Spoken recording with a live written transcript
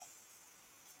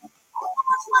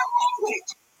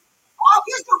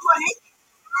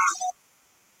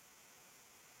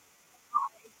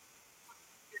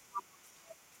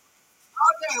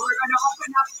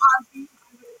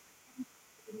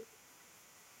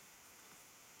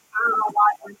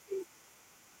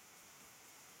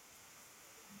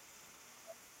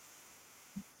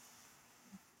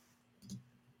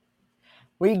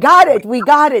We got it. We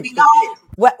got it.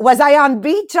 Was I on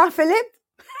beat, Jean-Philippe?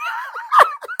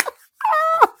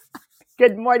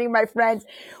 Good morning, my friends.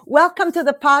 Welcome to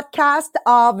the podcast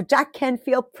of Jack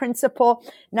Canfield Principle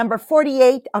number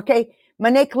 48. Okay.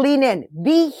 Monique, lean in.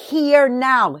 Be here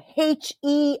now.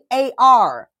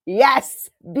 H-E-A-R. Yes.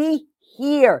 Be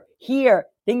here. Here.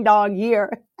 Ding dong.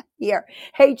 Here. Here.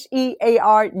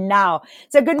 H-E-A-R now.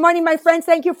 So good morning, my friends.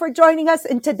 Thank you for joining us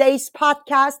in today's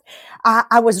podcast.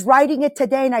 I was writing it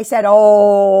today and I said,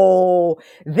 oh,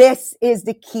 this is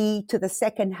the key to the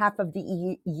second half of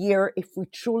the year if we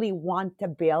truly want to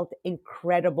build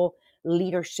incredible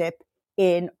leadership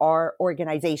in our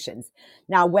organizations.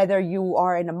 Now, whether you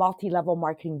are in a multi-level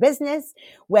marketing business,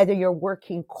 whether you're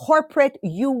working corporate,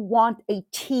 you want a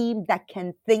team that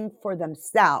can think for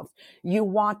themselves. You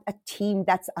want a team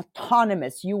that's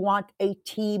autonomous. You want a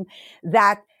team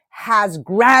that has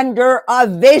grandeur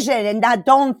of vision and that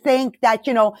don't think that,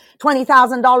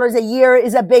 $20,000 a year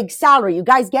is a big salary. You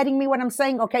guys getting me what I'm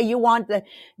saying? Okay. You want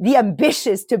the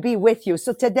ambitious to be with you.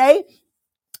 So today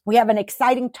we have an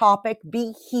exciting topic.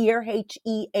 Be here,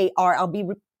 H-E-A-R. I'll be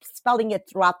spelling it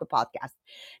throughout the podcast.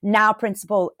 Now,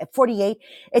 Principle 48.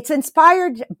 It's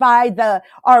inspired by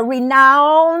our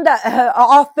renowned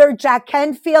author, Jack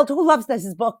Canfield, who loves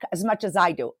this book as much as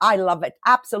I do. I love it.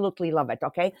 Absolutely love it.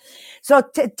 Okay. So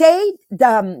today,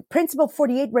 the Principle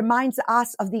 48 reminds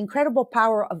us of the incredible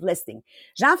power of listening.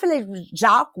 Jean-Philippe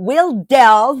Jacques will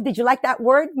delve. Did you like that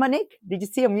word, Monique? Did you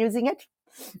see him using it?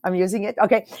 I'm using it.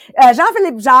 Okay.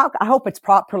 Jean-Philippe Jacques, I hope it's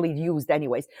properly used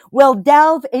anyways, will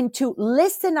delve into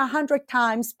listen 100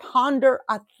 times, ponder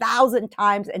 1,000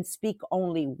 times, and speak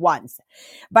only once.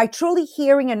 By truly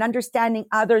hearing and understanding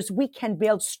others, we can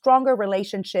build stronger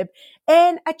relationship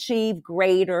and achieve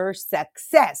greater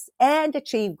success.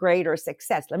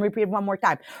 Let me repeat it one more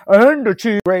time. And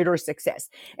achieve greater success.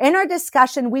 In our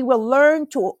discussion, we will learn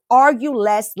to argue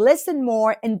less, listen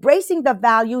more, embracing the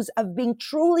values of being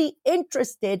truly interested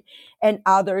in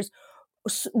others,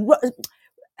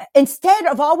 instead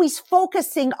of always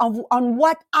focusing on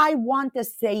what I want to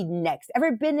say next.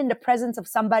 Ever been in the presence of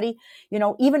somebody,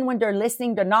 even when they're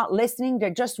listening, they're not listening. They're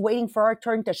just waiting for our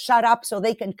turn to shut up so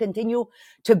they can continue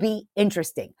to be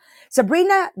interesting.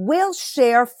 Sabrina will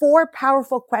share 4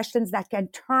 powerful questions that can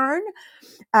turn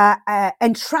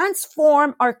and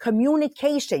transform our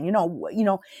communication.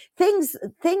 Things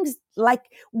like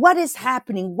what is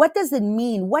happening? What does it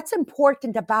mean? What's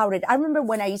important about it? I remember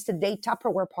when I used to date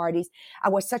Tupperware parties, I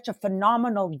was such a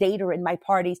phenomenal dater in my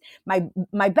parties.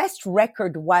 My best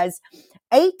record was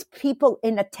 8 people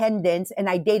in attendance and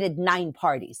I dated 9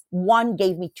 parties. One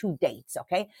gave me 2 dates.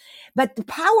 Okay. But the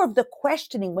power of the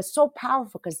questioning was so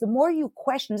powerful because the more you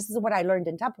question, this is what I learned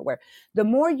in Tupperware. The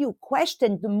more you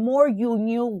questioned, the more you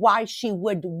knew why she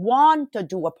would want to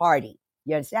do a party.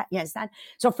 You understand?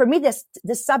 So for me, this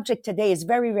subject today is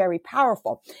very, very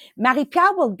powerful.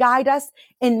 Marie-Pierre will guide us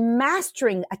in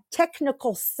mastering a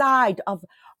technical side of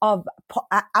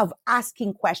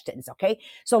asking questions. Okay.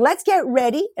 So let's get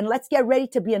ready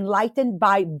to be enlightened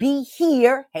by be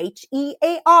here,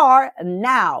 H-E-A-R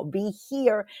now, be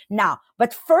here now.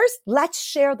 But first, let's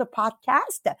share the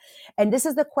podcast. And this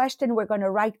is the question we're going to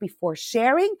write before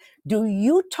sharing. Do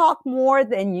you talk more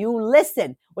than you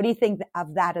listen? What do you think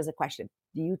of that as a question?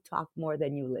 Do you talk more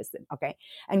than you listen? Okay.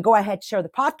 And go ahead, share the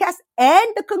podcast and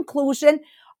the conclusion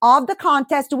of the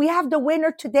contest. Do we have the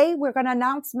winner today? We're going to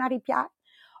announce, Marie-Pierre,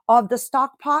 of the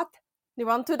stock pot. You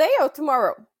want today or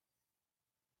tomorrow?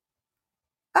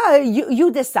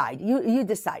 You decide. You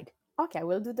decide. Okay,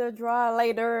 we'll do the draw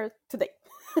later today.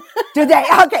 Today.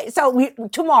 Okay. So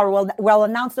tomorrow we'll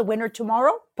announce the winner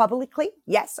tomorrow publicly.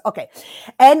 Yes. Okay.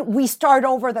 And we start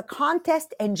over the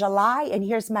contest in July. And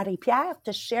here's Marie-Pierre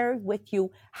to share with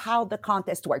you how the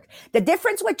contest works. The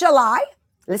difference with July,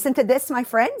 listen to this, my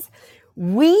friends.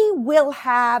 We will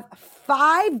have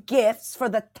 5 gifts for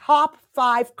the top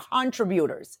 5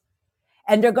 contributors.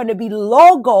 And they're going to be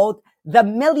logoed the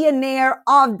Millionaire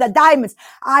of the Diamonds.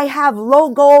 I have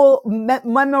logo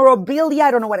memorabilia. I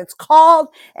don't know what it's called.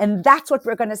 And that's what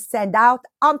we're going to send out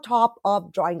on top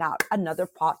of drawing out another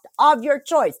pot of your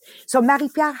choice. So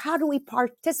Marie-Pierre, how do we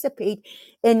participate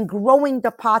in growing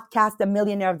the podcast, The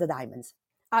Millionaire of the Diamonds?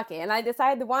 Okay. And I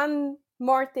decided one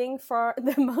more thing for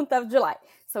the month of July.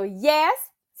 So yes,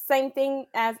 same thing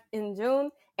as in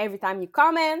June. Every time you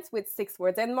comment with 6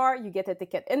 words and more, you get a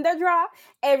ticket in the draw.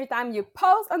 Every time you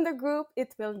post on the group,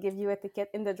 it will give you a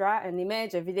ticket in the draw, an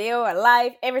image, a video, a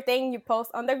live, everything you post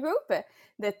on the group.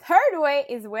 The third way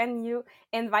is when you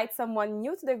invite someone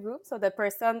new to the group. So the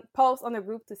person posts on the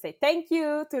group to say thank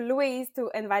you to Louise to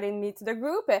inviting me to the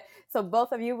group. So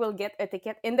both of you will get a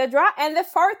ticket in the draw. And the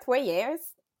fourth way is,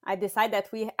 I decided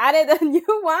that we added a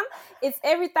new one. It's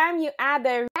every time you add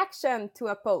a reaction to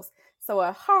a post. So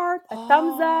a heart, a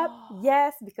thumbs up,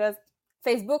 yes, because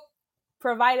Facebook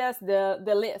provide us the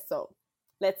list. So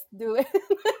let's do it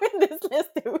with this list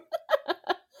too.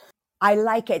 I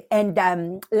like it. And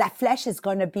La Flèche is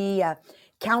going to be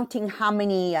counting how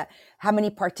many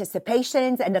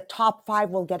participations, and the top 5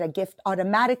 will get a gift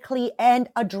automatically and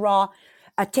a draw.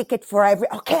 A ticket for every.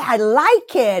 Okay, I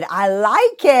like it. I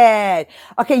like it.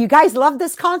 Okay, you guys love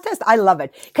this contest. I love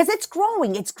it because it's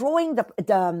growing. It's growing.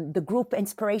 The group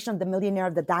Inspiration of the Millionaire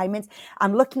of the Diamonds.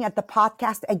 I'm looking at the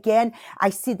podcast again. I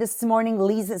see this morning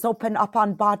Lise is open up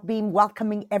on Botbeam,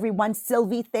 welcoming everyone.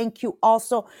 Sylvie, thank you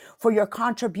also for your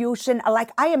contribution.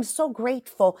 Like, I am so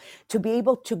grateful to be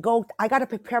able to go. I got to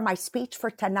prepare my speech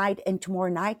for tonight and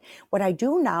tomorrow night. What I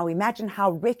do now, imagine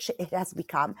how rich it has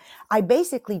become. I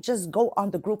basically just go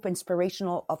on the group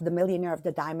Inspirational of the Millionaire of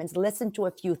the Diamonds, listen to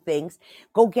a few things,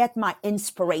 go get my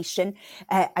inspiration.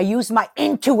 I use my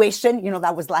intuition,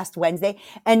 that was last Wednesday.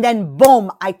 And then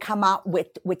boom, I come out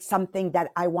with something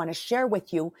that I want to share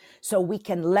with you so we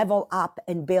can level up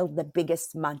and build the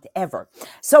biggest month ever.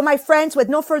 So my friends, with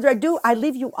no further ado, I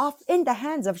leave you off in the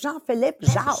hands of Jean-Philippe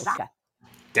Jacques.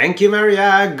 Thank you,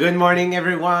 Maria. Good morning,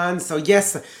 everyone. So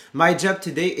yes, my job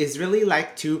today is really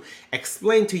like to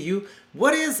explain to you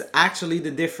what is actually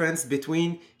the difference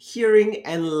between hearing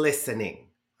and listening.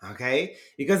 Okay?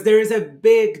 Because there is a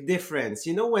big difference.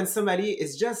 When somebody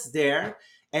is just there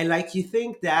and like you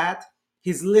think that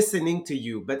he's listening to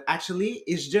you, but actually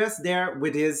is just there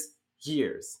with his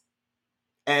ears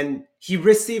and he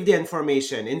received the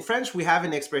information. In French, we have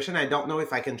an expression, I don't know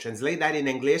if I can translate that in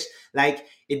English, like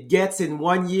it gets in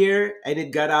one ear and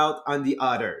it got out on the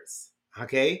others.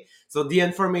 Okay? So the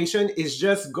information is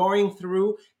just going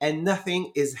through and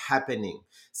nothing is happening.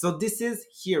 So this is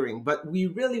hearing, but we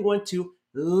really want to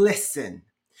listen.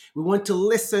 We want to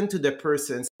listen to the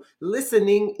person. So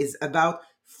listening is about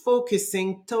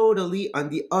focusing totally on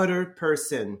the other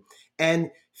person and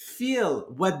feel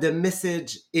what the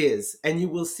message is. And you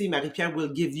will see Marie-Pierre will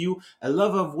give you a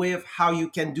lot of way of how you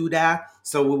can do that.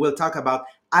 So we will talk about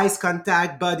eyes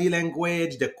contact, body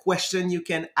language, the question you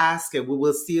can ask, and we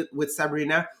will see it with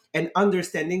Sabrina, and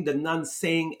understanding the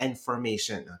non-saying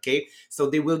information. Okay, so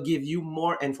they will give you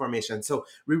more information. So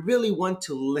we really want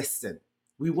to listen.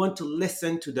 We want to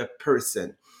listen to the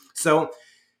person. So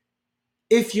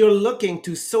if you're looking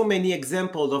to so many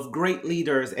examples of great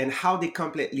leaders and how they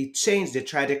completely change the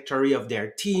trajectory of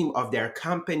their team, of their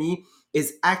company,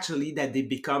 is actually that they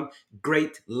become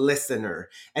great listener.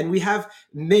 And we have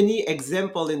many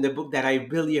examples in the book that I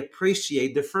really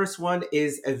appreciate. The first one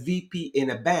is a VP in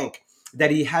a bank that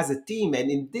he has a team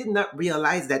and he did not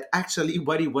realize that actually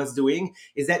what he was doing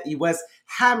is that he was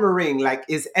hammering like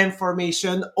his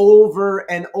information over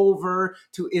and over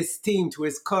to his team, to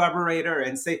his collaborator,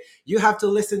 and say, you have to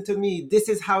listen to me. This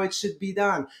is how it should be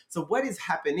done. So what is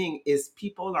happening is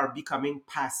people are becoming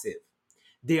passive.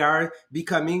 They're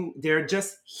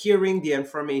just hearing the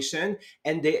information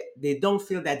and they don't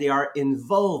feel that they are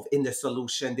involved in the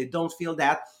solution. They don't feel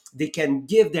that they can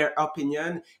give their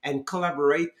opinion and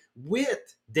collaborate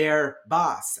with their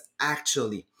boss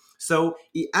actually. So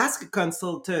he asked a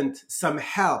consultant some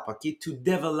help, okay, to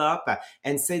develop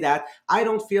and say that I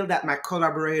don't feel that my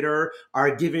collaborator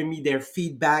are giving me their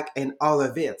feedback and all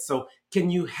of it. So can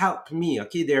you help me?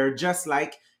 Okay, they're just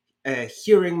like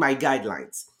hearing my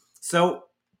guidelines. So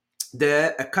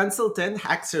the consultant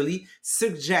actually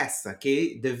suggests,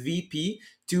 okay, the VP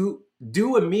to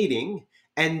do a meeting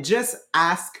and just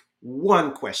ask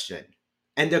one question.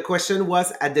 And the question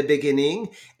was at the beginning,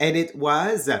 and it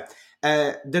was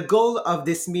the goal of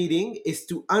this meeting is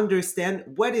to understand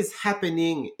what is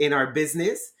happening in our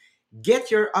business, get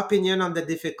your opinion on the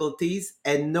difficulties,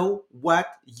 and know what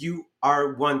you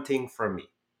are wanting from me.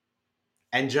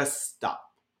 And just stop.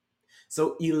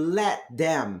 So he let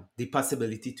them the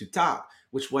possibility to talk,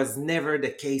 which was never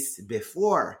the case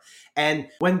before. And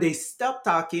when they stopped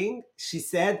talking, she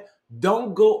said,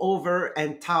 don't go over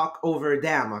and talk over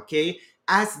them, okay?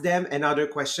 Ask them another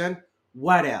question.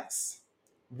 What else?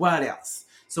 What else?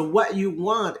 So what you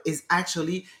want is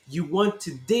actually you want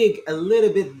to dig a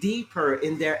little bit deeper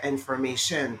in their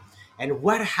information And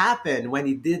what happened when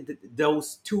he did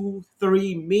those 2,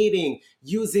 3 meeting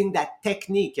using that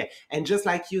technique and just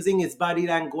like using his body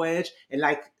language and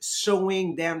like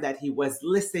showing them that he was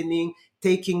listening,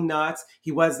 taking notes,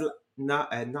 he was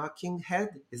not knocking head.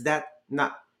 Is that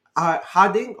not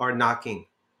hudding or knocking?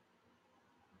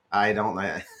 I don't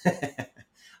know.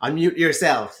 Unmute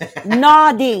yourself.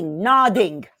 Nodding,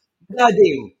 nodding.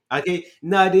 Nodding. Okay,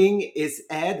 nodding his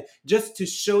head just to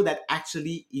show that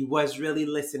actually he was really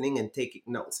listening and taking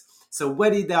notes. So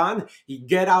what he done, he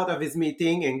get out of his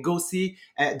meeting and go see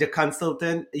the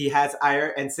consultant he has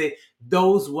hired and say,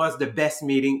 those was the best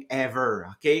meeting ever.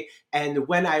 Okay. And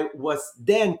when I was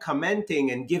then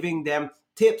commenting and giving them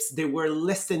tips, they were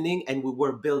listening and we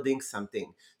were building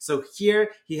something. So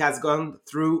here he has gone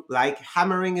through like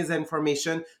hammering his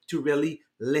information to really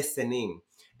listening.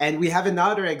 And we have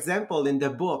another example in the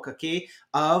book, okay,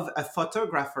 of a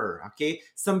photographer, okay,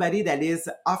 somebody that is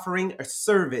offering a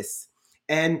service.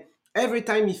 And every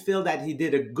time he feel that he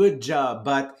did a good job,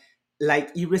 but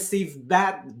like he received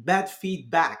bad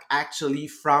feedback actually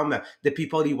from the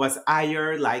people he was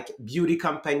hired, like beauty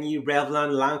company,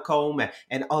 Revlon, Lancome,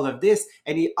 and all of this.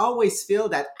 And he always feel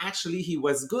that actually he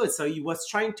was good. So he was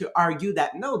trying to argue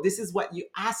that no, this is what you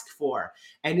asked for.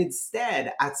 And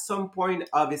instead, at some point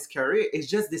of his career, he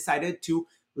just decided to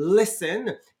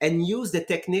listen and use the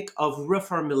technique of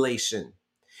reformulation.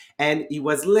 And he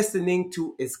was listening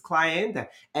to his client.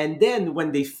 And then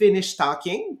when they finished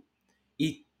talking,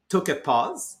 he took a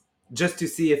pause just to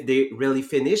see if they really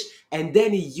finished. And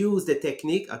then he used the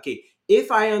technique. Okay,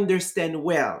 if I understand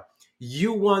well,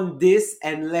 you want this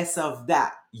and less of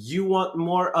that. You want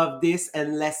more of this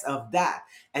and less of that.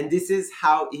 And this is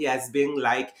how he has been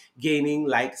like gaining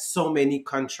like so many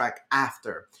contract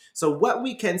after. So what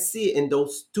we can see in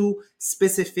those two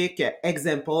specific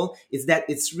example is that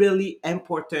it's really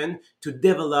important to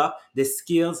develop the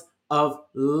skills of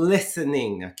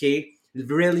listening. Okay,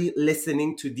 really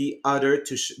listening to the other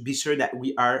to be sure that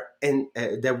we are and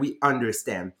that we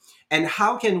understand. And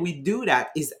how can we do that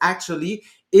is actually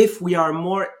if we are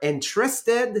more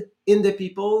interested in the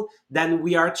people than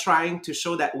we are trying to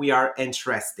show that we are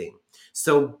interesting.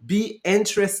 So be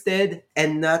interested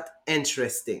and not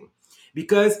interesting,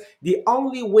 because the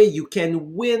only way you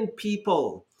can win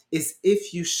people is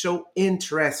if you show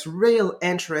interest, real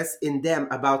interest in them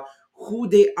about who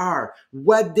they are,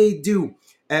 what they do,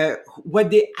 what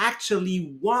they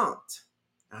actually want.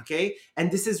 Okay.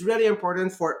 And this is really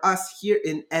important for us here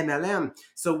in MLM.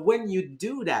 So when you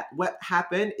do that, what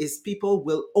happens is people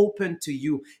will open to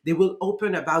you. They will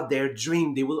open about their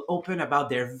dream. They will open about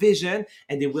their vision,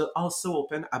 and they will also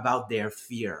open about their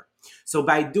fear. So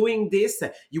by doing this,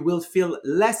 you will feel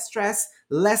less stress,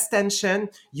 less tension.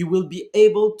 You will be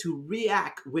able to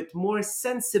react with more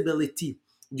sensibility.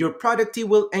 Your productivity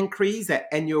will increase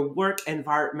and your work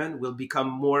environment will become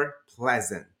more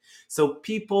pleasant. So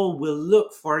people will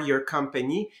look for your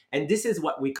company, and this is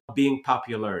what we call being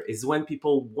popular, is when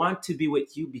people want to be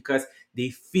with you because they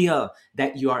feel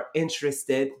that you are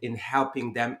interested in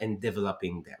helping them and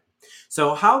developing them.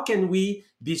 So how can we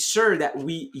be sure that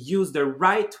we use the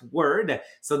right word?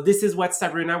 So this is what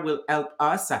Sabrina will help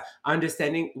us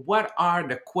understanding what are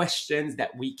the questions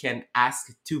that we can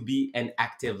ask to be an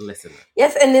active listener.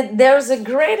 Yes, and there's a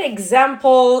great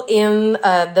example in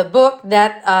the book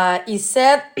that he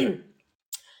said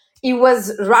he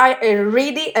was riding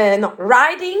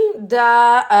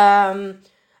the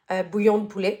bouillon de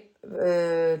poulet,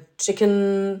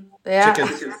 chicken. Yeah,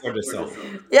 Chicken for the soul.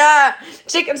 yeah,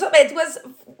 chicken. So it was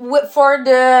for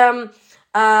the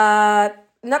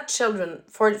not children,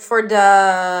 for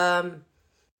the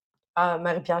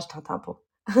Marie-Pierre, je t'entends pas.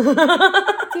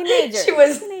 Teenagers. She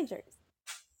was Teenagers.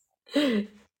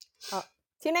 Oh,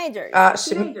 teenagers.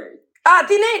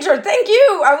 Teenager. Thank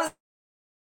you. I was.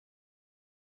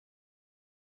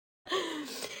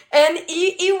 And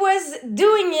he was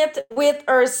doing it with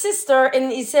her sister,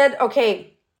 and he said, okay,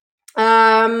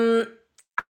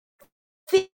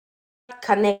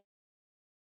 connect,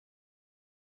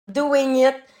 doing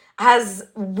it as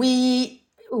we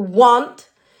want,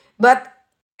 but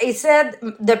he said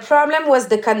the problem was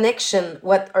the connection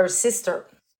with her sister,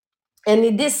 and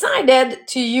he decided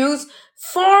to use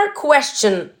 4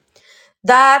 questions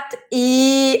that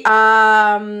he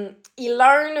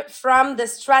learned from the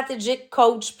strategic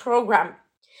coach program.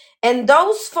 And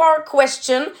those 4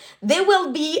 questions, they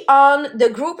will be on the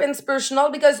group inspirational,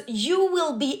 because you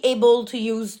will be able to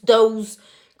use those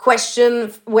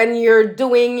questions when you're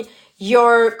doing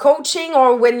your coaching,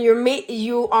 or when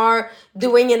you are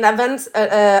doing an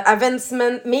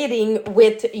advancement meeting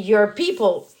with your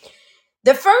people.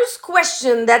 The first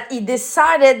question that he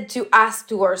decided to ask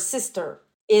to our sister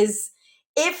is,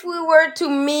 if we were to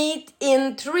meet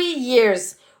in 3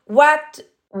 years, what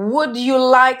would you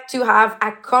like to have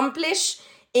accomplished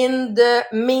in the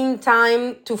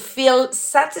meantime to feel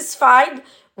satisfied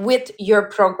with your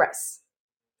progress?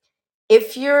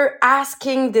 If you're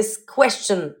asking this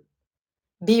question,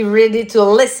 be ready to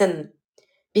listen,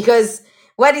 because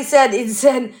what he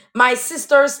said, my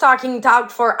sister's talking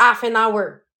out for half an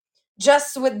hour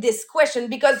just with this question.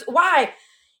 Because why?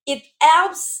 It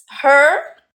helps her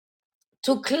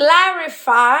to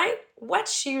clarify what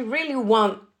she really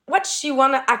what she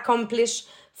want to accomplish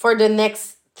for the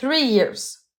next 3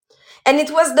 years. And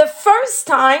it was the first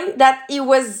time that he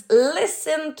was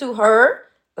listened to her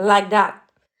like that.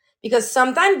 Because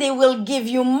sometimes they will give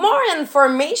you more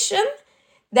information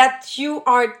that you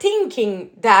are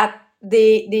thinking that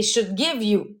they should give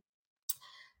you.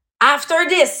 After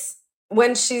this,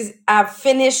 when she's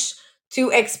finished to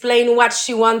explain what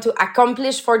she want to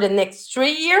accomplish for the next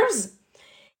 3 years,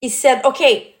 he said,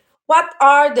 okay, what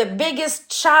are the biggest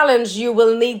challenge you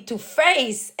will need to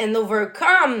face and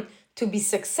overcome to be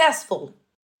successful?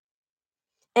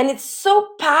 And it's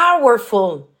so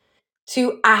powerful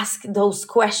to ask those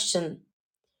questions,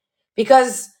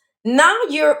 because now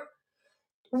you're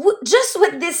just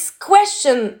with this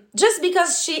question, just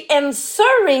because she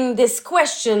answering this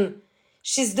question,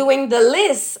 she's doing the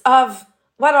list of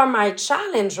what are my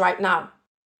challenge right now.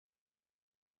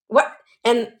 What,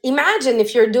 and imagine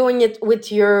if you're doing it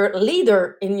with your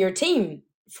leader in your team,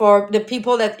 for the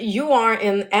people that you are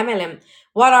in MLM,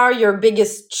 what are your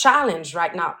biggest challenge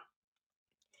right now?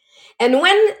 And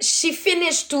when she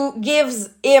finished to gives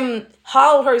him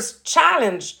all her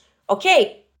challenge,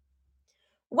 okay,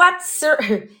 what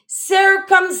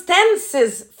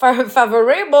circumstances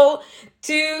favorable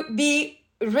to be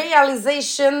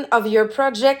realization of your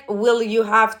project will you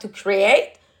have to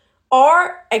create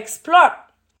or exploit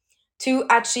to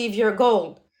achieve your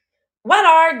goal? What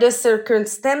are the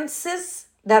circumstances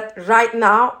that right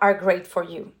now are great for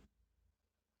you?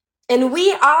 And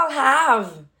we all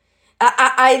have.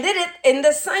 I did it in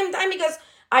the same time, because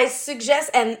I suggest,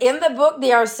 and in the book,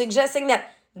 they are suggesting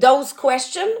that those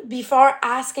questions, before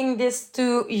asking this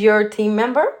to your team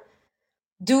member,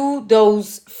 do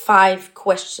those 4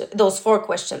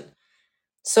 questions.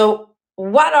 So,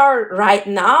 what are right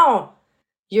now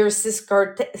your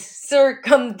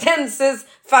circumstances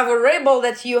favorable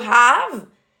that you have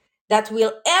that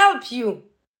will help you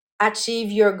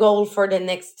achieve your goal for the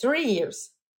next 3 years?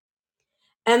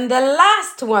 And the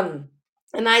last one,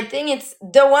 and I think it's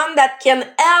the one that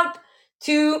can help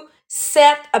to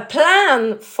set a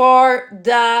plan for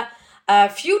the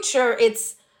future.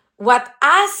 It's what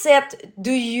asset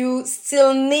do you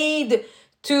still need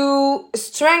to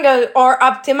strengthen or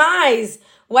optimize?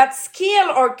 What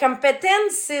skill or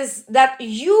competencies that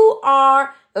you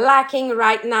are lacking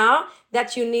right now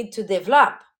that you need to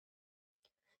develop?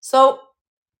 So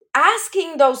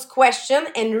asking those questions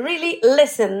and really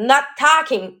listen, not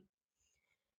talking,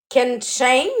 can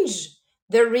change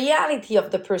the reality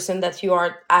of the person that you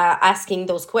are asking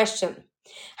those questions.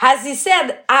 As he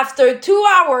said, after 2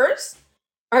 hours,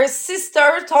 her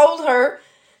sister told her,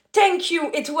 thank you,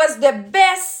 it was the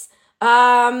best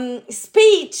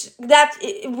speech that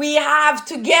we have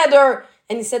together.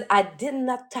 And he said, I did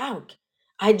not talk.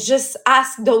 I just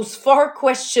asked those 4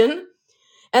 questions.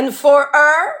 And for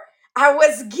her, I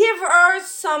was give her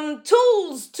some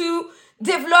tools to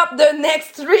develop the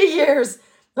next 3 years.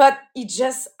 But he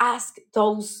just asked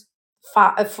those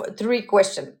 3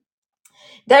 questions.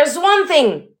 There's one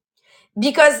thing,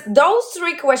 because those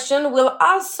 3 questions will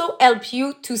also help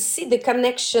you to see the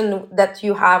connection that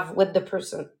you have with the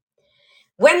person.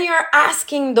 When you're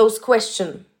asking those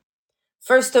questions,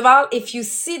 first of all, if you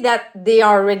see that they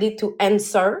are ready to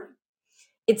answer,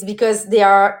 it's because they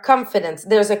are confident.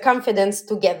 There's a confidence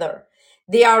together.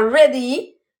 They are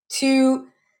ready to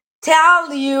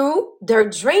tell you their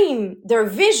dream, their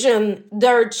vision,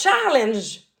 their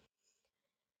challenge.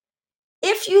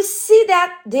 If you see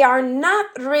that they are not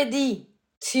ready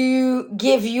to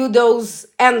give you those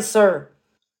answers,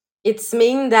 it's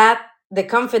mean that the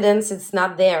confidence is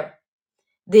not there.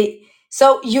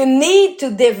 So you need to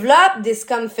develop this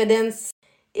confidence.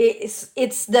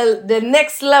 It's the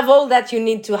next level that you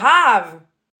need to have.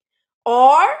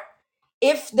 Or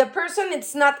if the person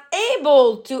is not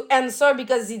able to answer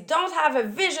because he don't have a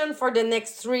vision for the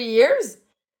next 3 years,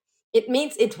 it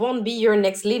means it won't be your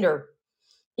next leader.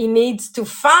 He needs to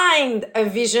find a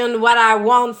vision, what I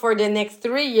want for the next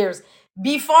 3 years.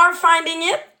 Before finding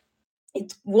it,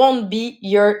 it won't be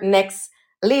your next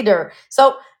leader.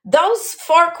 So those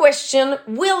 4 questions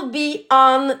will be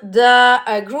on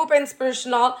the group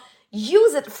inspirational.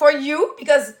 Use it for you,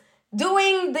 because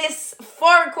doing this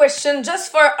 4 question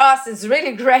just for us is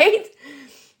really great,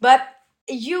 but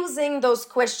using those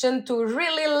questions to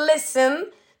really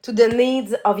listen to the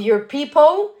needs of your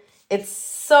people, it's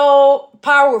so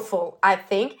powerful, I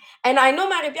think. And I know,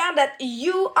 Marie-Pierre, that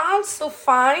you also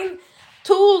find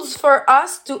tools for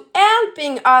us to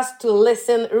helping us to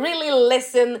listen, really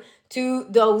listen to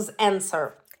those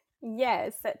answers.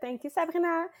 Yes, thank you,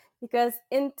 Sabrina. Because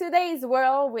in today's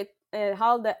world, with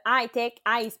all the high tech,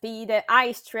 high speed,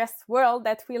 high stress world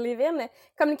that we live in,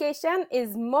 communication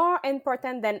is more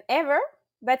important than ever.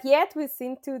 But yet, we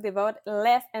seem to devote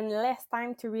less and less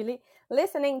time to really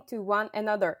listening to one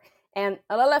another. And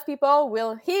a lot of people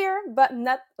will hear but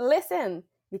not listen,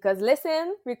 because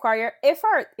listen require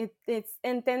effort. It's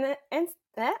intentional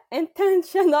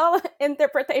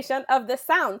interpretation of the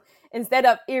sound instead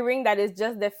of hearing that is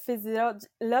just the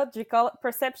physiological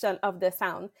perception of the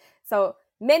sound. So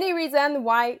many reasons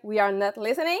why we are not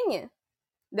listening.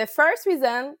 The first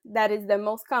reason, that is the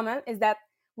most common, is that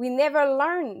we never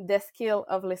learn the skill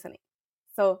of listening.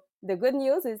 So the good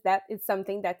news is that it's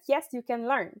something that, yes, you can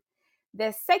learn.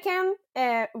 The second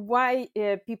why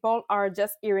people are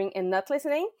just hearing and not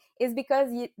listening is because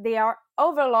they are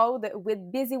overloaded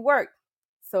with busy work.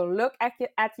 So look at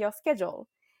your schedule.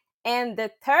 And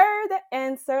the third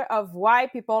answer of why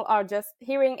people are just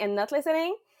hearing and not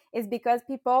listening is because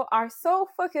people are so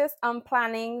focused on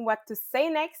planning what to say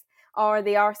next, or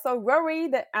they are so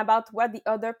worried about what the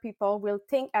other people will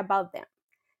think about them.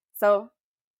 So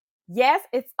yes,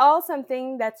 it's all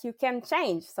something that you can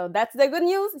change. So that's the good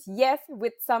news. Yes,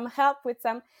 with some help, with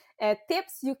some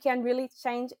tips, you can really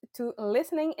change to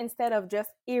listening instead of just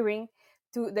hearing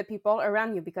to the people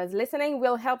around you, because listening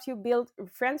will help you build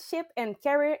friendship and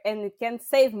career, and it can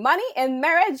save money and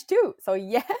marriage too. So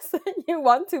yes, you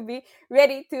want to be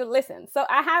ready to listen. So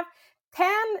I have 10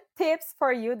 tips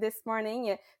for you this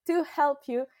morning to help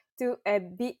you to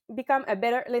become a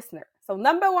better listener. So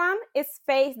number one is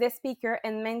face the speaker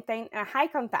and maintain a high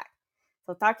contact.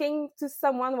 So talking to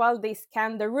someone while they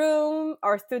scan the room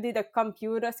or study the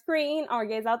computer screen or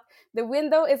gaze out the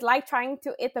window is like trying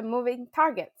to hit a moving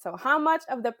target. So how much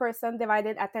of the person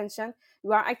divided attention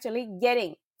you are actually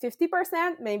getting?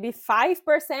 50%, maybe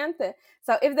 5%.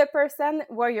 So if the person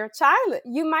were your child,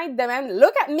 you might demand,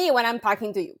 look at me when I'm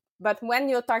talking to you. But when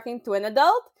you're talking to an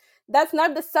adult, that's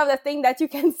not the sort of thing that you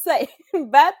can say.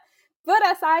 But put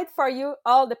aside for you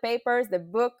all the papers, the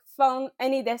book, phone,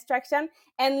 any distraction,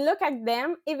 and look at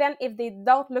them even if they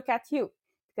don't look at you.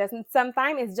 Because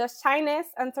sometimes it's just shyness,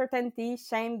 uncertainty,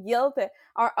 shame, guilt,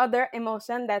 or other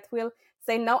emotion that will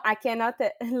say, no, I cannot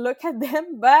look at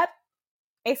them. But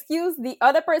excuse the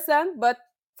other person, but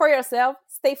for yourself,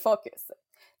 stay focused.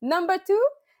 Number two,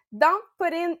 don't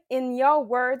put in your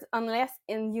words unless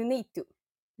you need to,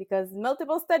 because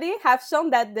multiple studies have shown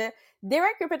that the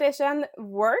direct repetition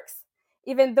works,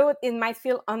 even though it might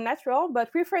feel unnatural. But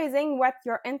rephrasing what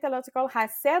your interlocutor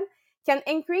has said can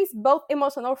increase both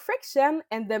emotional friction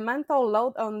and the mental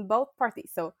load on both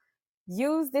parties. So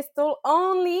use this tool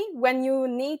only when you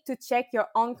need to check your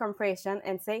own comprehension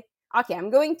and say, okay, I'm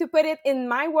going to put it in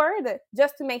my word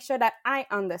just to make sure that I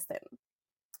understand.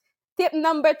 Tip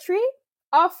number three,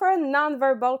 offer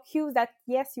nonverbal cues that,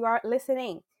 yes, you are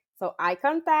listening. So eye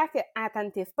contact,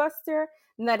 attentive posture,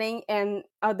 nodding, and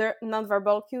other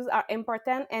nonverbal cues are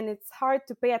important, and it's hard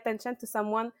to pay attention to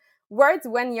someone's words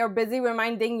when you're busy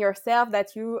reminding yourself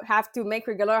that you have to make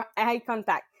regular eye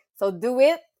contact. So do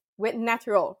it with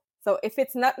natural. So if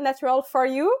it's not natural for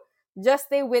you, just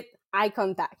stay with eye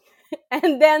contact.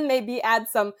 And then maybe add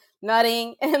some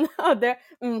nodding and other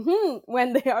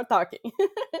when they are talking.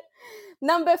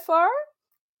 Number four,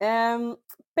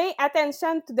 pay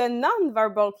attention to the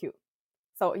non-verbal cue.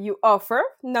 So you offer,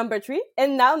 number three,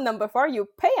 and now number four, you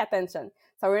pay attention.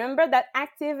 So remember that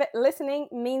active listening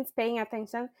means paying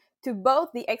attention to both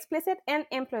the explicit and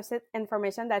implicit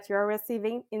information that you are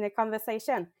receiving in a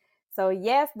conversation. So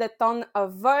yes, the tone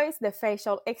of voice, the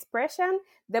facial expression,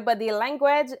 the body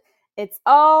language, it's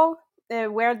all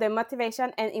where the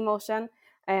motivation and emotion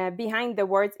behind the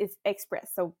words is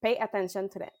expressed. So pay attention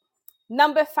to that.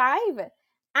 Number five,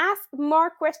 ask more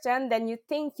questions than you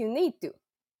think you need to.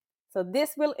 So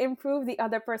this will improve the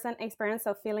other person's experience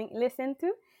of feeling listened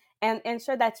to and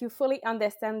ensure that you fully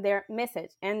understand their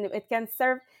message. And it can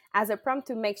serve as a prompt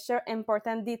to make sure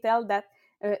important details that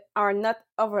are not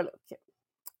overlooked.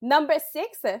 Number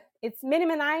six, it's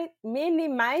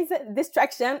minimize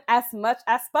distraction as much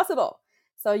as possible.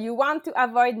 So you want to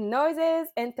avoid noises,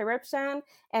 interruption,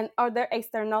 and other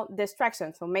external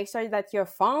distractions. So make sure that your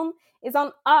phone is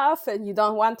on off, and you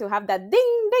don't want to have that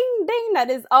ding, ding, ding that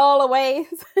is always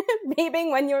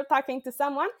beeping when you're talking to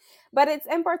someone. But it's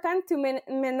important to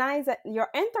minimize your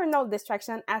internal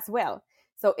distraction as well.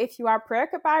 So if you are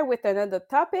preoccupied with another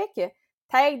topic,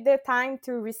 take the time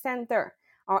to recenter.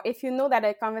 Or if you know that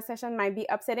a conversation might be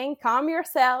upsetting, calm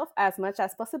yourself as much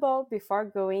as possible before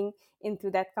going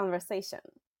into that conversation.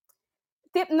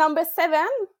 Tip number 7,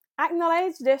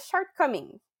 acknowledge the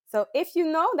shortcomings. So if you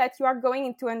know that you are going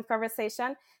into a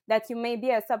conversation that you may be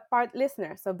a subpart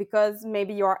listener, so because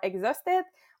maybe you are exhausted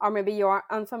or maybe you are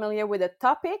unfamiliar with a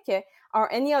topic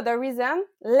or any other reason,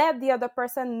 let the other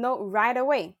person know right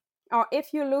away. Or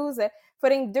if you lose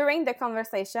footing during the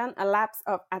conversation, a lapse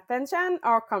of attention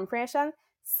or comprehension,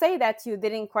 say that you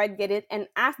didn't quite get it and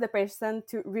ask the person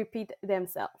to repeat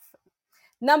themselves.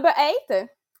 Number 8,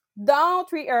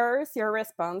 don't rehearse your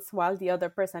response while the other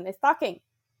person is talking.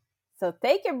 So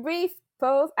take a brief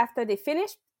pause after they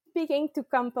finish speaking to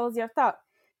compose your thought.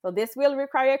 So this will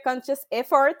require conscious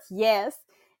effort, yes,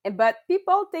 but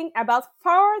people think about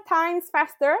 4 times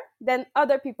faster than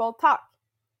other people talk.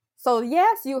 So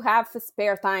yes, you have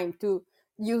spare time to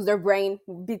use their brain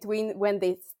between when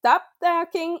they stop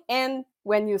talking and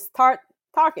when you start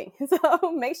talking.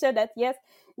 So make sure that yes,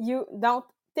 you don't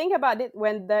think about it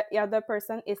when the other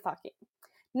person is talking.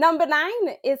 Number 9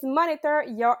 is monitor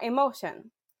your emotion.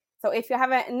 So if you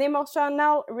have an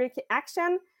emotional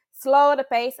reaction, slow the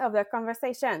pace of the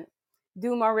conversation.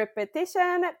 Do more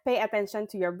repetition, pay attention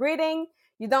to your breathing.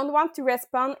 You don't want to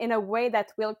respond in a way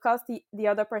that will cause the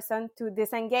other person to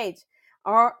disengage,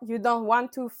 or you don't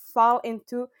want to fall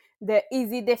into the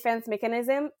easy defense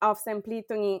mechanism of simply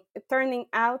turning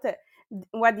out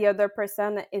what the other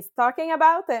person is talking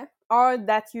about, or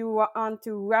that you want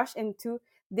to rush into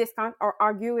discount or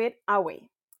argue it away.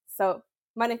 So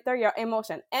monitor your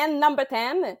emotion. And number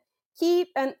 10, keep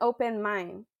an open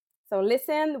mind. So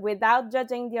listen without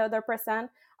judging the other person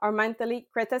or mentally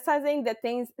criticizing the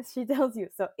things she tells you.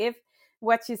 So if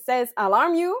what she says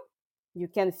alarm you, you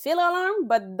can feel alarm,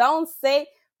 but don't say,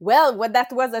 well, what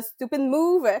that was a stupid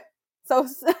move. So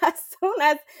as soon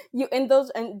as you indulge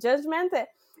in judgment,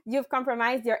 you've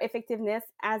compromised your effectiveness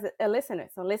as a listener.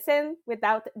 So listen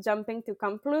without jumping to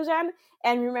conclusion,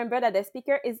 and remember that the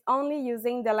speaker is only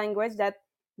using the language that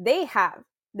they have,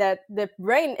 that the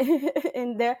brain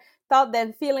in their thought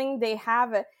and feeling they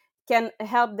have can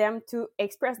help them to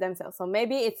express themselves. So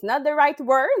maybe it's not the right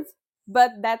words,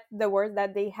 but that's the words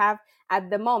that they have at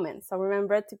the moment. So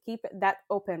remember to keep that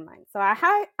open mind. So I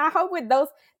hope with those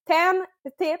 10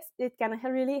 tips, it can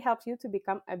really help you to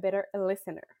become a better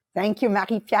listener. Thank you,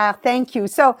 Marie-Pierre. Thank you.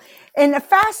 So in a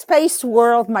fast-paced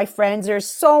world, my friends, there's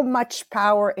so much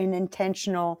power in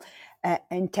intentional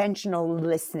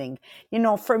listening. You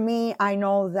know, for me, I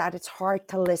know that it's hard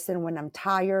to listen when I'm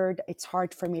tired. It's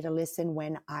hard for me to listen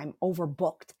when I'm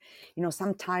overbooked. You know,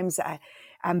 sometimes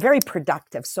I'm very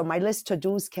productive, so my list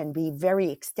to-dos can be very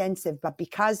extensive, but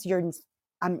because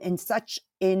I'm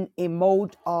in a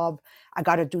mode of I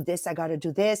got to do this,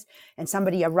 and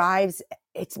somebody arrives,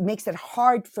 it makes it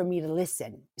hard for me to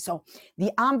listen. So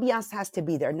the ambiance has to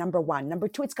be there. Number 1. Number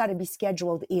 2, it's got to be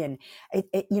scheduled in.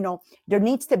 There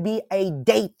needs to be a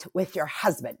date with your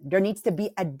husband. There needs to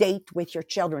be a date with your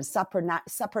children. Supper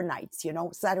nights,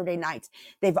 Saturday nights.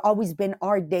 They've always been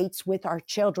our dates with our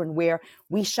children, where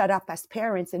we shut up as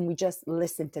parents and we just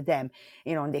listen to them,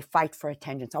 and they fight for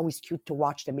attention. It's always cute to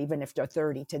watch them, even if they're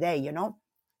 30 today,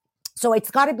 So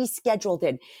it's got to be scheduled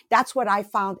in. That's what I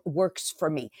found works for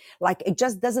me. Like, it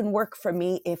just doesn't work for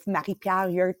me if Marie-Pierre,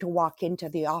 you're to walk into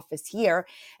the office here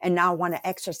and now want to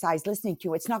exercise listening to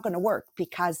you. It's not going to work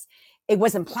because it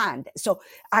wasn't planned. So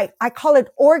I call it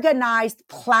organized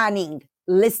planning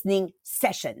listening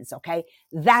sessions. Okay.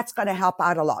 That's going to help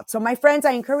out a lot. So my friends,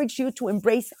 I encourage you to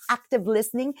embrace active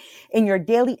listening in your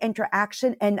daily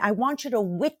interaction. And I want you to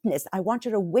witness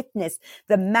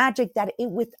the magic that it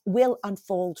will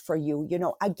unfold for you.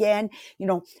 Again,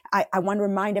 I want to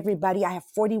remind everybody, I have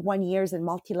 41 years in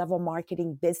multi-level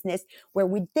marketing business, where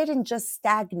we didn't just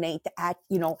stagnate at,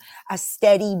 a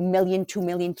steady $1 million, $2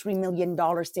 million, $3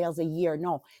 million sales a year.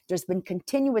 No, there's been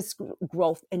continuous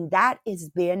growth. And that has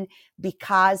been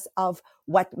because of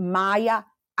what Maya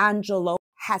Angelou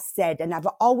has said. And I've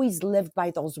always lived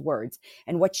by those words.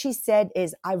 And what she said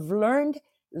is, I've learned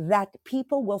that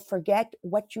people will forget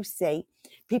what you say,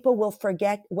 people will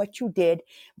forget what you did,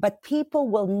 but people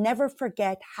will never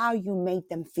forget how you made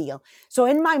them feel. So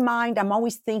in my mind, I'm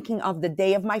always thinking of the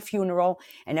day of my funeral,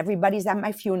 and everybody's at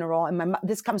my funeral. And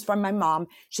this comes from my mom.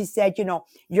 She said,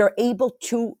 you're able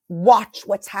to watch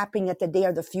what's happening at the day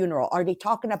of the funeral. Are they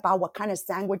talking about what kind of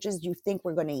sandwiches you think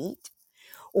we're going to eat?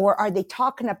 Or are they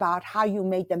talking about how you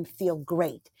made them feel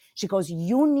great? She goes,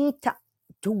 you need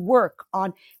to work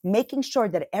on making sure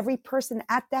that every person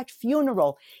at that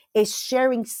funeral is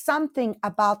sharing something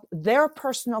about their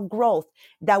personal growth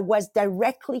that was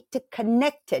directly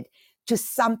connected to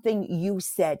something you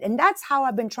said. And that's how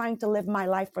I've been trying to live my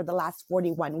life for the last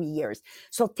 41 years.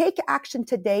 So take action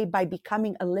today by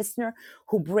becoming a listener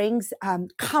who brings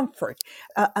comfort,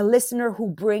 a listener who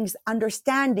brings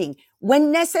understanding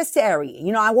when necessary.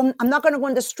 I'm not going to go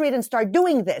in the street and start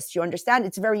doing this. You understand?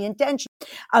 It's very intentional.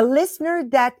 A listener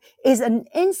that is an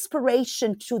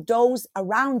inspiration to those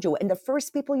around you. And the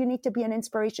first people you need to be an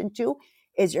inspiration to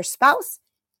is your spouse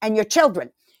and your children.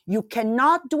 You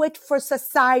cannot do it for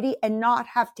society and not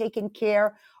have taken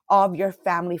care of your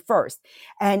family first.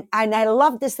 And I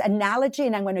love this analogy,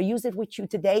 and I'm going to use it with you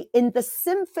today. In the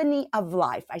symphony of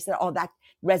life, I said, oh, that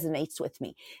resonates with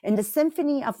me. In the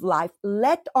symphony of life,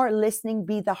 let our listening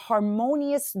be the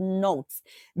harmonious notes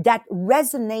that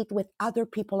resonate with other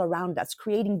people around us,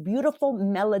 creating beautiful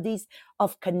melodies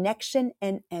of connection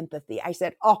and empathy. I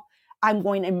said, oh, I'm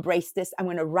going to embrace this. I'm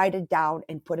going to write it down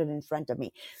and put it in front of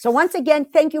me. So once again,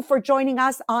 thank you for joining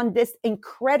us on this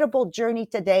incredible journey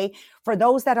today. For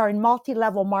those that are in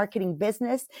multi-level marketing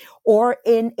business or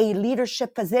in a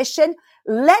leadership position,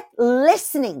 let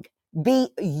listening be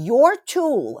your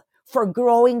tool for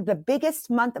growing the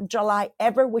biggest month of July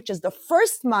ever, which is the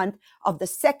first month of the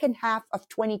second half of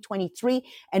 2023,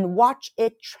 and watch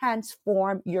it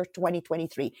transform your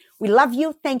 2023. We love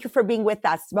you. Thank you for being with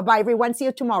us. Bye-bye, everyone. See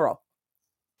you tomorrow.